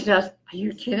was just, are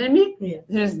you kidding me? Yeah.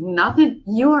 There's nothing.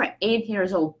 You are 8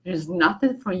 years old. There's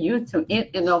nothing for you to eat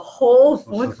in the whole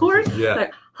food court. Yeah.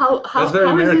 Like, how That's very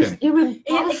how is this American. even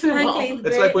Yeah, possible? exactly. It's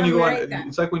Very like when you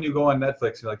American. go on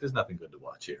Netflix. You're like, there's nothing good to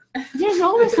watch here. There's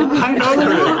always something. I know to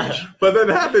there watch. is, but then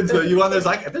it happens that you on there's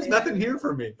like, there's nothing here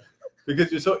for me, because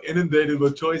you're so inundated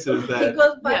with choices It that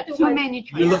goes Yeah, back to too what, many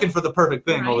choices. you're looking for the perfect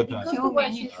thing all the Right. time. goes to Too what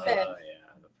many she choices. said,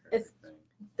 It's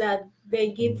that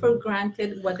they give for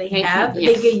granted what they They have. have,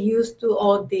 yes. They get used to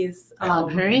all this,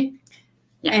 Hurry?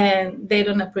 Yeah. and they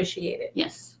don't appreciate it.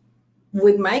 Yes.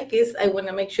 With my kids, I want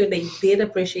to make sure they did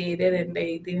appreciate it and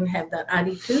they didn't have that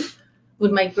attitude.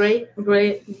 With my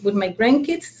with my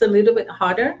grandkids, it's a little bit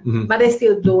harder, Mhm. but I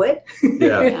still do it.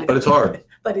 Yeah, but it's hard.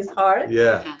 But it's hard.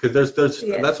 Yeah, because there's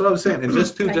Yeah. that's what I was saying. In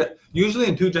just usually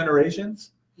in 2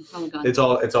 generations, It's all gone.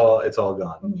 it's all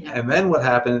gone. Yeah. And then what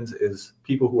happens is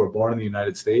people who are born in the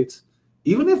United States,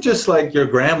 even if just like your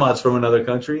grandma's from another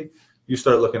country, you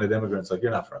start looking at immigrants like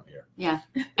you're not from here. Yeah.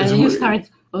 It's And then you weird. start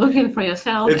looking for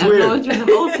yourself It's and weird. go through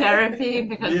the whole therapy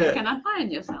because Yeah. you cannot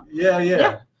find yourself.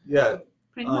 Yeah.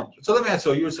 Pretty much. So let me ask.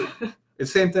 So you were saying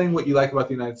it's the same thing. What you like about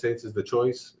the United States is the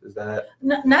choice. Is that?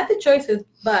 Not the choices,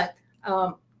 but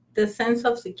the sense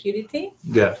of security.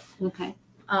 Yeah. Okay.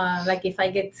 Like if I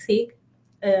get sick,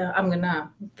 I'm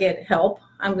gonna get help.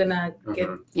 I'm gonna get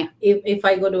Yeah. if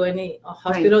I go to any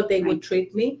hospital, they would right.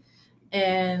 treat me,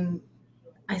 and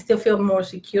I still feel more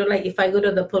secure. Like if I go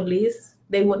to the police,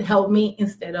 they would help me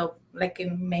instead of like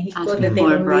in Mexico Asking that they for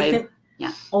a don't bribe. listen.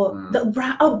 Yeah.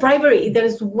 Or bribery. That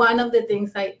is one of the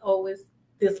things I always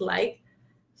dislike.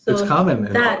 So It's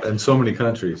common that- in so many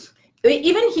countries.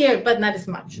 even here, but not as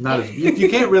much. Not as, you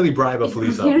can't really bribe a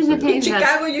police Here's the officer. thing. In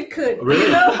Chicago, you could. Really?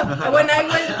 You know, when I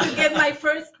went to get my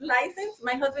first license,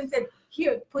 my husband said,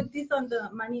 "Here, put this on the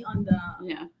money on the."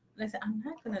 Yeah. And I said, "I'm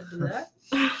not gonna do that."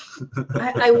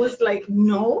 I was like,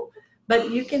 "No," but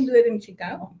you can do it in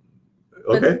Chicago.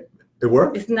 Okay, it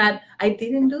worked. It's not. I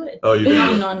didn't do it. Oh, you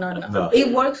didn't? No. No. It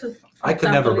works. With I could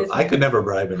some never policemen.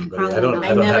 bribe anybody. Probably I don't. not.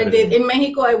 I I don't never have did. any. In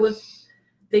Mexico,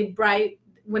 they bribed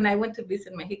when I went to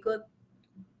visit Mexico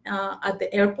at the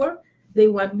airport. They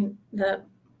want me the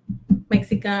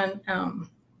Mexican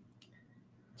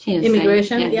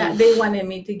immigration. Yeah, they wanted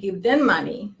me to give them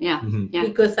money. Yeah, yeah.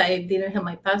 Because I didn't have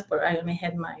my passport. I only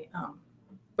had my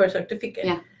birth certificate.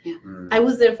 Yeah, yeah. I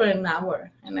was there for an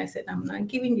hour, and I said, "I'm not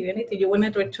giving you anything. You want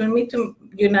to return me to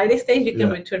United States? You can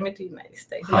return me to United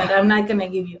States, but I'm not gonna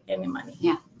give you any money."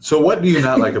 Yeah. So, what do you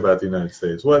not like about the United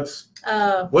States?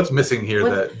 What's missing here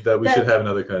that we should have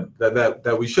another country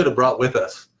that we should have brought with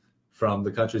us from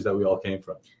the countries that we all came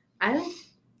from?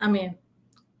 I mean,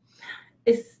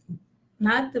 it's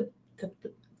not the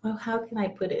well, how can I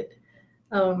put it?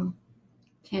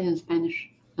 In Spanish.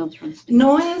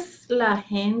 No es la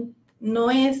gente, no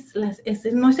es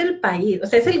el país, o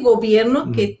sea, es el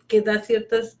gobierno que da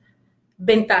ciertas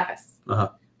ventajas.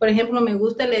 Por ejemplo, me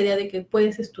gusta la idea de que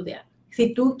puedes estudiar.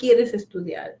 Si tú quieres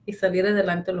estudiar y salir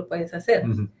adelante, lo puedes hacer.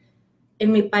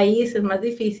 En mi país es más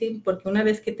difícil porque una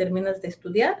vez que terminas de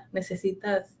estudiar,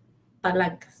 necesitas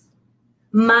palancas.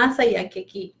 Más allá que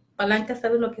aquí. Palancas,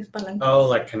 ¿sabes lo que es palancas? Oh,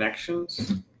 like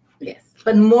connections? Yes,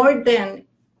 but more than...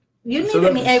 You need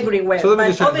them everywhere,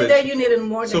 but over there you need it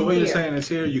more than here. So what you're saying is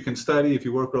here you can study. If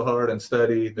you work real hard and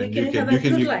study, then you can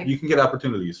get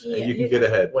opportunities and you can get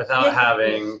ahead without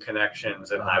having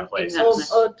connections in high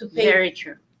places. Or to pay very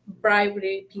true.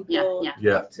 Bribery people.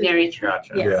 Yeah. Very true.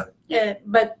 Gotcha. Yes. Yeah.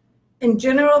 But in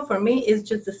general, for me, it's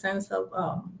just a sense of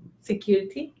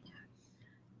security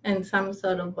and some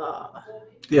sort of.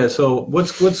 Yeah. So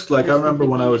what's like? I remember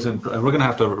when I was in, and we're gonna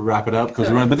have to wrap it up because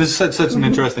but this is such an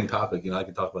interesting topic. You know, I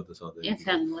can talk about this all day. It's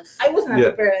endless. I was not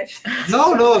prepared.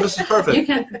 No, this is perfect. You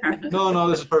can prepare. No,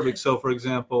 this is perfect. So, for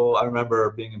example, I remember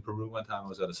being in Peru one time. I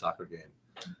was at a soccer game,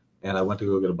 and I went to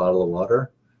go get a bottle of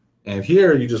water. And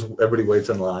here, everybody waits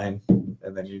in line,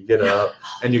 and then you get up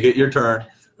and you get your turn.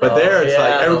 But there, it's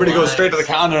like everybody goes straight to the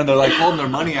counter and they're like holding their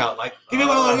money out, like give me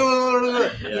one.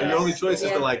 And your only choice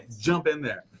is to like jump in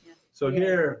there. So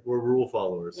here we're rule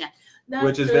followers,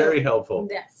 which is very helpful.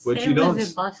 Yes. Which Same you don't. With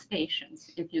the bus stations,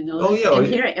 if you know. And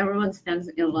here everyone stands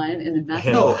in line in the bus.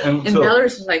 And in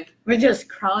Belarus, is like we're just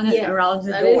crowded around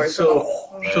the door. So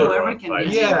can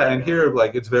and here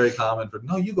like it's very common for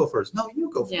no, you go first. No,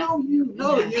 you go. Yeah. No, you.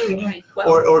 No, you. Right.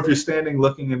 Or if you're standing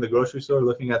looking in the grocery store,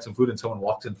 looking at some food, and someone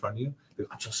walks in front of you,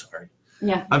 I'm so sorry.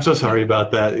 Yeah. I'm so sorry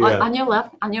about that. Yeah. On your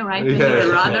left, on your right,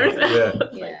 your runners.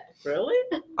 Yeah. Really?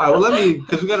 All right, well,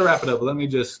 because we got to wrap it up, but let me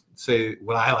just say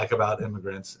what I like about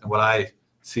immigrants and what I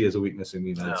see as a weakness in the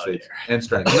United States and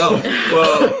strength. No,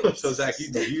 well, so Zach,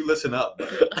 you listen up.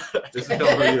 This is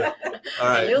coming for you. All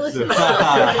right. You listen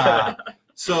up.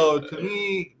 So to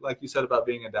me, like you said about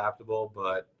being adaptable,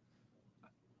 but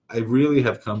I really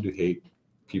have come to hate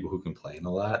people who complain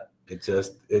a lot. It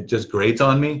just grates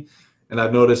on me. And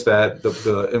I've noticed that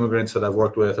the immigrants that I've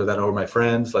worked with or that are my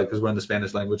friends, like because we're in the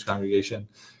Spanish language congregation,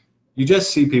 you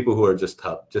just see people who are just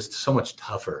tough, just so much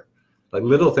tougher. Like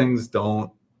little things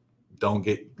don't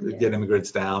get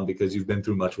immigrants down because you've been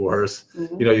through much worse.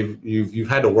 You know, you've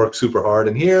had to work super hard.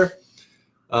 And here,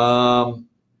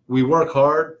 we work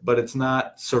hard, but it's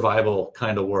not survival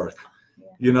kind of work.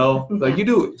 You know, like you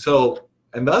do. So,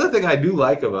 and the other thing I do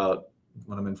like about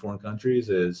when I'm in foreign countries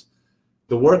is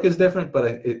the work is different, but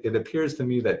it appears to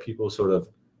me that people sort of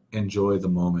enjoy the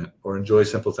moment or enjoy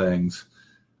simple things.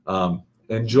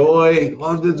 There's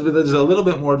a little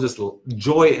bit more just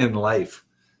joy in life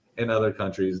in other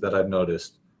countries that I've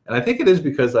noticed. And I think it is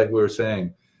because, like we were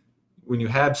saying, when you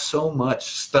have so much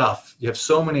stuff, you have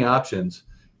so many options,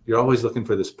 you're always looking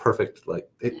for this perfect, I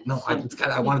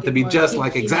want it to be just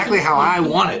like exactly how I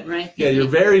want it. Right. Yeah, you're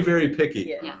very, very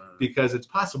picky Yeah. because it's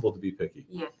possible to be picky.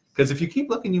 Yeah. Because if you keep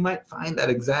looking, you might find that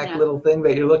exact little thing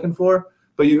that you're looking for.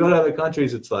 But you go to other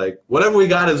countries, it's like, whatever we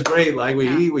got is great. Like we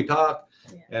eat, we talk.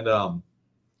 Yeah. And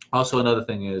also another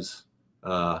thing is,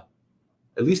 at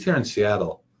least here in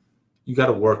Seattle, you got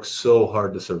to work so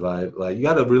hard to survive. Like you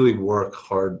got to really work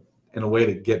hard in a way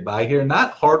to get by here.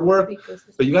 Not hard work,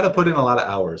 but you got to put in a lot of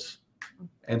hours.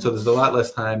 And so there's a lot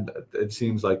less time, it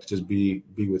seems like, to just be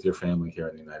with your family here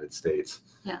in the United States.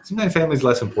 Yeah. Sometimes family is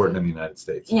less important in the United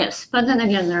States. Yes, but then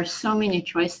again, there are so many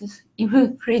choices. You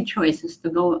have free choices to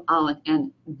go out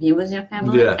and be with your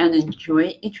family and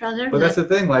enjoy each other. But that's the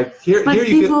thing, like here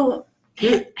people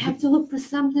have to look for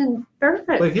something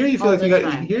perfect. But here you feel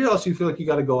like here also you feel like you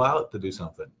got to go out to do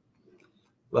something.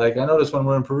 Like I noticed when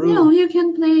we're in Peru. No, you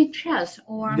can play chess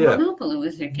or Monopoly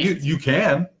with your kids. You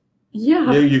can.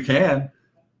 Yeah. You can.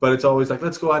 But it's always like,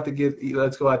 let's go out to eat, or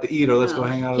let's go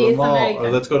hang out at the mall, or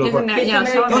let's go to a park. No, but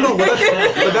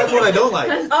that's what I don't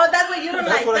like. Oh, that's what you don't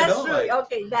like. That's true. Like.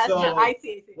 Okay, that's I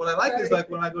see. What I like is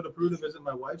like when I go to Peru to visit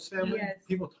my wife's family,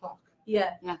 people talk.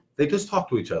 Yeah. They just talk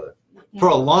to each other for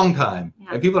a long time,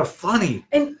 and people are funny.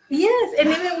 And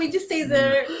even we just stay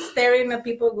there staring at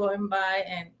people going by,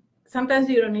 and sometimes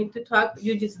you don't need to talk.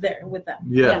 You're just there with them.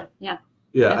 Yeah.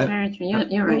 That's very true.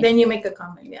 You're right. And then you make a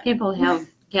comment. Yeah. People have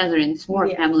gatherings, more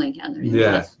family gatherings.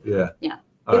 Yeah.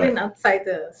 All Even right. outside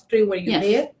the street where you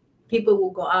live, people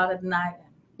will go out at night.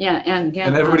 And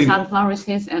get sunflower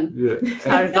seeds and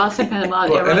start gossiping about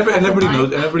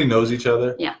everybody knows each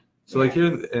other. Yeah. So like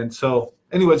here, and so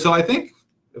anyway, so I think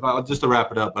if I'll just to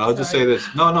wrap it up, I'll just say this.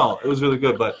 No, it was really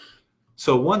good. But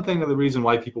so one thing of the reason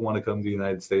why people want to come to the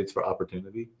United States for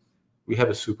opportunity, we have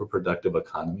a super productive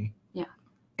economy. Yeah.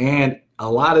 And a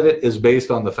lot of it is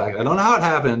based on the fact, I don't know how it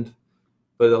happened,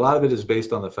 but a lot of it is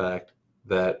based on the fact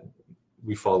that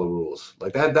we follow rules.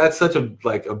 Like that's such a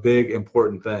big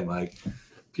important thing. Like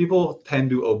people tend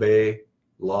to obey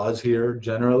laws here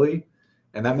generally,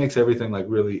 and that makes everything like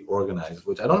really organized,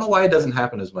 which I don't know why it doesn't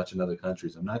happen as much in other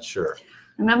countries. I'm not sure.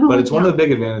 Remember, but it's one of the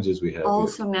big advantages we have.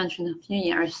 Also mentioned a few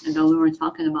years ago, we were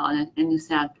talking about it, and you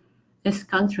said this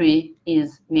country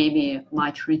is maybe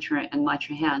much richer and much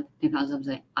ahead because of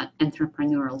the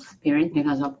entrepreneurial spirit,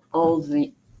 because of all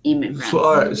the immigrants.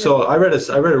 So I read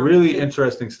a really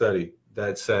interesting study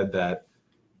that said that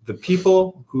the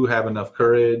people who have enough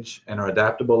courage and are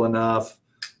adaptable enough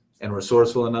and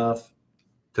resourceful enough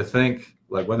to think,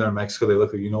 like when they're in Mexico, they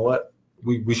look like, you know what,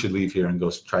 we should leave here and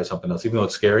go try something else, even though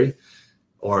it's scary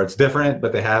or it's different,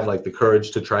 but they have like the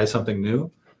courage to try something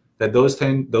new. That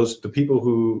the people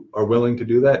who are willing to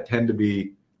do that tend to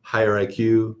be higher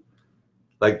IQ,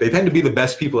 like they tend to be the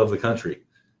best people of the country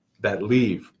that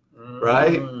leave,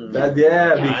 right?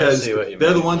 Because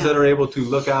they're the ones that are able to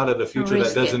look out at a future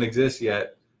that doesn't exist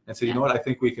yet and say, you know what, I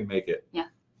think we can make it. Yeah.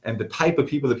 And the type of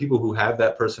people, the people who have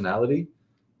that personality,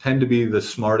 tend to be the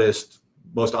smartest,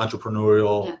 most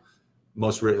entrepreneurial,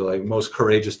 most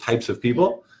courageous types of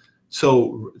people.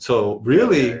 So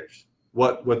really,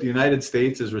 what the United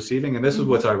States is receiving, and this is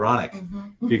what's ironic,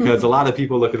 because a lot of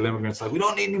people look at immigrants like, we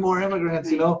don't need any more immigrants,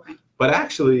 you know, but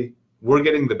actually we're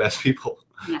getting the best people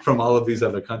from all of these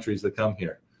other countries that come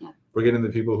here. We're getting the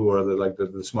people who are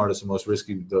the smartest and most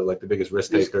risky, the biggest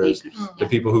risk takers, the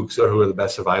people who are the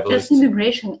best survivalists. Just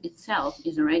immigration itself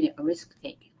is already a risk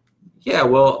taking. Yeah,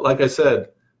 well, like I said,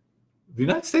 the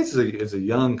United States is a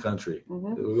young country.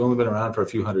 We've only been around for a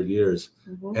few hundred years.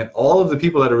 And all of the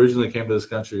people that originally came to this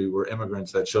country were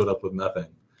immigrants that showed up with nothing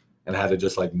and had to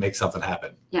just like make something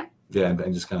happen. Yeah,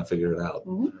 and just kind of figure it out.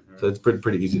 So it's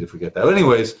pretty easy to forget that. But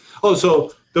anyways,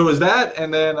 so there was that.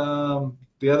 And then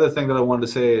the other thing that I wanted to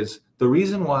say is the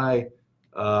reason why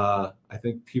I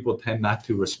think people tend not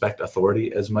to respect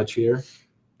authority as much here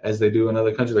as they do in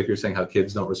other countries, like you're saying, how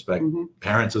kids don't respect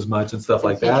parents as much and stuff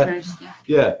like that.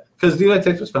 Yeah, because the United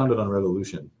States was founded on a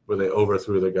revolution where they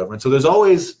overthrew their government. So there's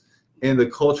always in the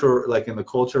culture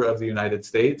of the United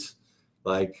States,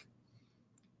 like,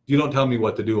 you don't tell me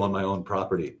what to do on my own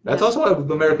property. That's also why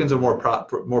the Americans are more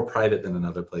private than in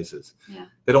other places.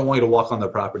 They don't want you to walk on their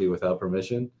property without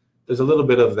permission. There's a little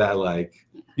bit of that, like,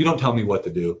 you don't tell me what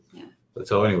to do. But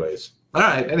so anyways. All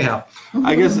right. Anyhow,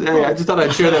 I guess I just thought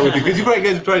I'd share that with you because you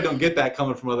guys probably don't get that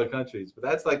coming from other countries. But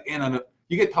that's like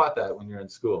you get taught that when you're in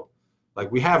school. Like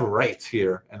we have rights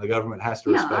here, and the government has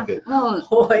to respect it. Oh,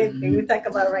 boy, we talk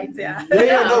about rights, No,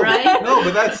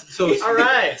 but that's so. All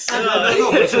right. No,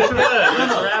 don't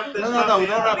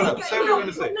wrap it up. Say what you're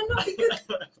gonna say. No, because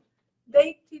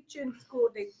they teach you in school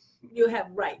that you have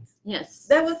rights. Yes.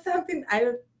 That was something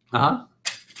I.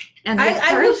 And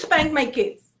I will spank my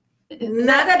kids.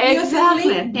 Not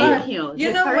abusively, Thank you.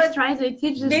 You know what? They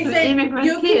teach us they to say immigrant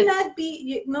you kids. cannot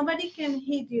be. Nobody can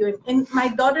hit you. And my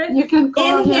daughter, You can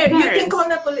call in here, your you parents. can call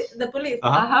the police.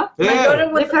 Uh-huh. My daughter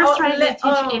was They first tried to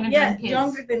teach immigrant kids.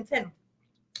 younger than 10.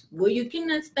 Well, you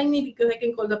cannot spank me because I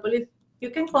can call the police. You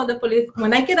can call the police.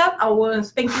 When I get up, I will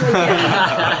spank you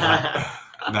again.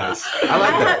 Nice. I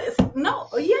like that.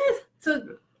 Yes.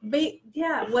 So,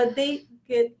 what they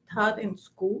get taught in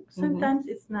school, sometimes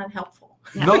it's not helpful.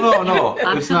 No,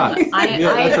 it's not.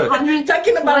 I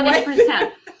Talking about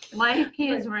 100%. My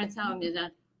kids were telling me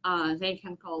that they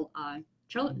can call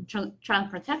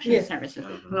child protection services.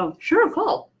 Well, sure,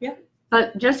 call. Yeah.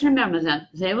 But just remember that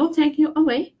they will take you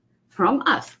away from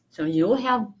us. So you'll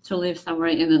have to live somewhere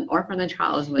in an orphanage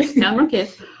house with 10 more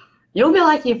kids. You'll be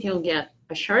lucky if you'll get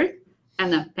a shirt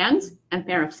and a pants and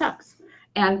pair of socks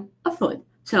and a food.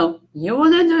 So you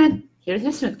want to do it, here's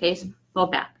your suitcase, go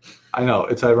back. I know,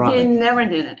 it's ironic. They never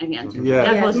did it again. Yeah.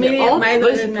 That was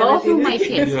both of my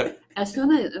kids. Yeah. As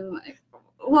soon as,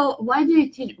 why do you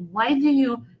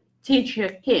teach your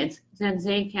kids that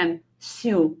they can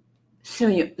sue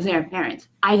their parents?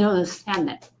 I don't understand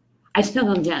that. I still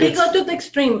don't get it. They go to the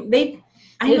extreme.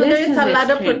 I know there is a lot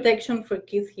of protection for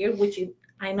kids here, which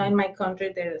I know in my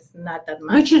country there's not that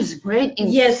much. Which is great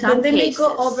in some but then cases.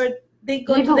 they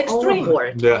go to the extreme.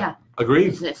 Overboard. Yeah.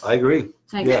 Agreed. I agree.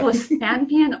 So like for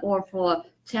spamping or for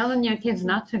telling your kids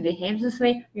not to behave this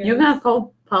way, you're gonna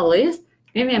call police.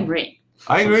 Give me a break.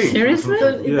 I agree. Seriously?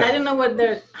 So I don't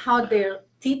know how they're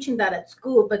teaching that at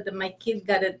school, but my kids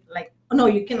got it like, oh, no,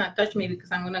 you cannot touch me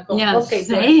because I'm gonna go. Yeah, okay,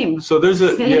 same. So there's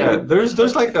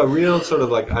there's like a real sort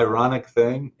of like ironic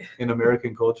thing in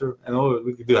American culture, and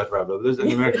we could do that forever. There's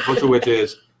an American culture which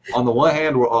is, on the one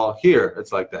hand, we're all here.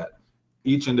 It's like that.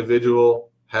 Each individual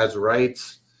has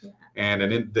rights, and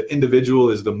the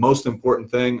individual is the most important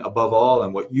thing above all,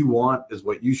 and what you want is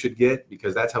what you should get,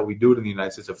 because that's how we do it in the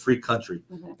United States. It's a free country,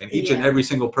 and each and every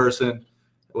single person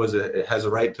has a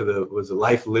right to the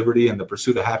life, liberty, and the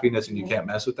pursuit of happiness, and you can't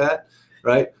mess with that,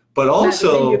 right? But also,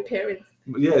 not even your parents.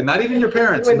 Yeah, not even your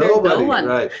parents, nobody,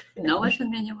 right? No one should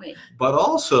be in your way. But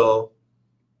also,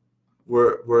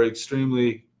 we're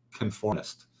extremely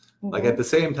conformist. Like at the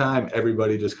same time,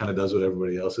 everybody just kind of does what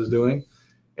everybody else is doing,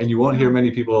 and you won't hear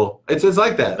many people. It's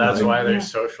like that. That's why there's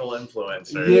social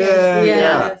influencers.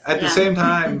 Yeah. At the same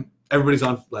time, everybody's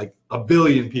on like a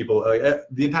billion people. Like,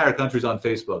 the entire country's on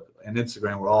Facebook and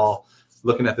Instagram. We're all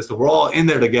looking at this. So we're all in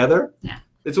there together. Yeah.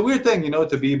 It's a weird thing,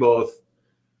 to be both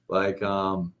like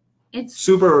it's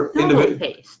super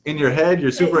in your head.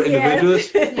 You're super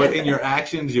individualist, but in your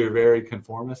actions, you're very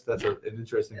conformist. That's an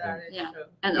interesting thing. Yeah.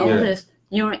 And all this,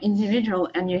 you're individual,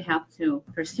 and you have to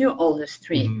pursue all these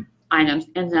three items,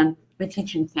 and then we're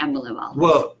teaching family values.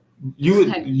 Well, you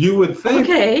would think.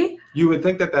 Okay. You would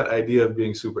think that idea of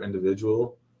being super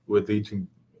individual would lead to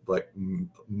like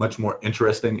much more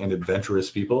interesting and adventurous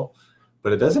people,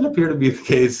 but it doesn't appear to be the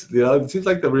case. It seems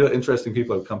like the real interesting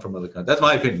people have come from other countries. That's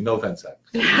my opinion. No offense, Zach.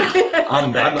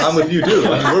 I'm with you too.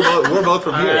 I mean, we're both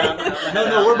from here.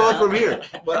 No, we're both from here.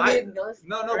 But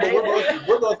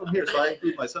we're both from here, so I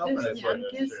include myself in it.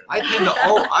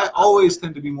 I always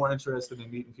tend to be more interested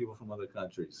in meeting people from other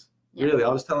countries. Yeah. Really, I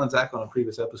was telling Zach on a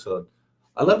previous episode,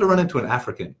 I love to run into an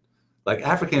African. Like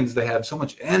Africans, they have so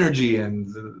much energy, and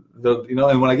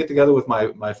and when I get together with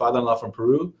my father-in-law from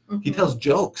Peru, he tells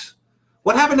jokes.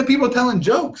 What happened to people telling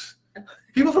jokes?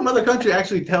 People from other countries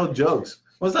actually tell jokes.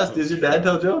 What's that? Does your dad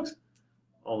tell jokes?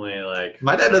 Only like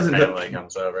my dad doesn't. Family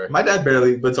comes over. My dad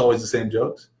barely, but it's always the same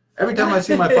jokes. Every time I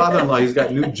see my father-in-law, he's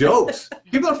got new jokes.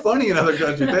 People are funny in other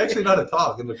countries. They actually know how to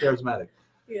talk, and they're charismatic.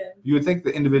 Yeah. You would think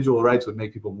the individual rights would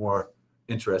make people more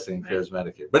interesting and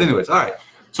charismatic here. But anyways, all right.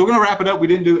 So we're gonna wrap it up. We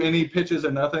didn't do any pitches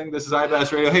or nothing. This is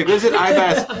IBAS Radio. Hey, visit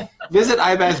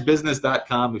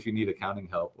ibasbusiness.com if you need accounting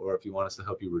help, or if you want us to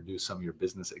help you reduce some of your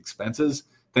business expenses.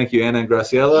 Thank you, Anna and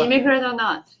Graciela. Immigrant or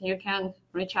not, you can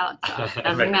reach out to us.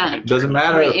 Doesn't matter. Doesn't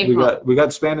matter. We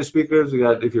got Spanish speakers. We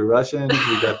got, if you're Russian,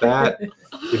 we got that.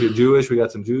 If you're Jewish, we got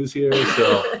some Jews here.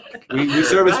 So we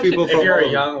service people. If you're a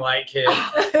young white kid,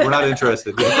 we're not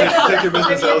interested. Take your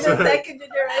business elsewhere.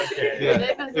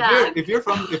 Yeah. If you're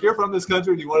from this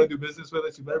country and you want to do business with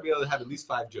us, you better be able to have at least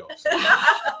 5 jokes.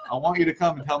 I want you to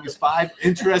come and tell me 5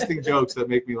 interesting jokes that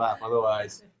make me laugh.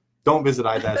 Otherwise, don't visit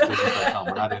ibasbusiness.com.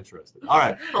 We're not interested. All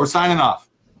right, we're signing off.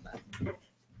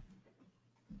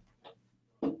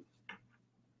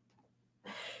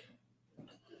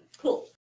 Cool.